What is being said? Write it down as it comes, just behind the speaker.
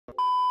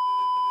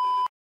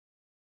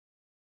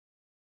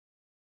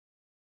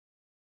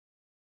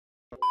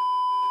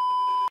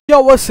Yo,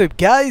 what's up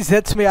guys,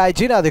 it's me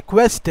IG. Now the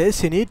quest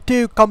is you need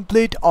to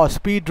complete or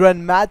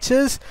speedrun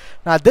matches.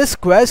 Now this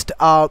quest,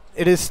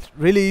 it is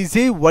really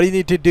easy. What you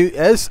need to do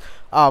is,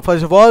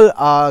 first of all,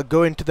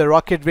 go into the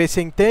rocket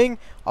racing thing,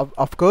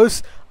 of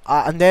course,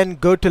 and then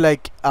go to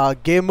like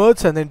game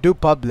modes and then do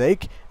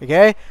public,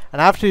 okay?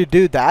 And after you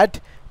do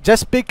that,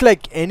 just pick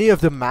like any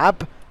of the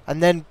map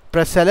and then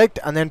press select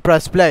and then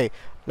press play.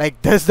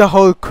 Like that's the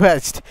whole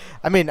quest.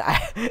 I mean,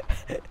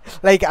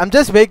 I'm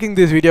just making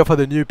this video for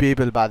the new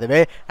people, by the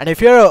way. And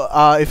if you're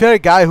a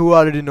guy who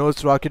already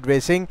knows rocket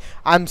racing,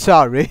 I'm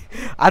sorry.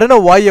 I don't know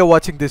why you're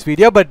watching this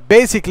video, but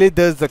basically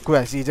there's the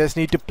quest. You just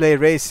need to play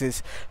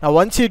races. Now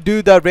once you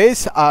do the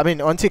race,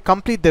 once you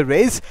complete the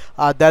race,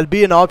 there'll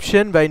be an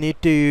option where you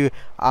need to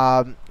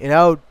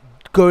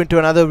go into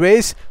another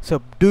race.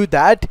 So do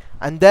that,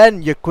 and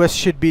then your quest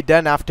should be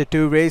done after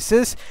 2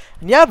 races.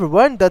 And yeah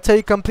everyone, that's how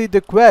you complete the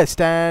quest.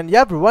 And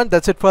yeah everyone,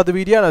 that's it for the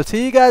video, and I'll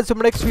see you guys in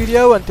my next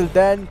video. Until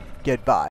then, goodbye.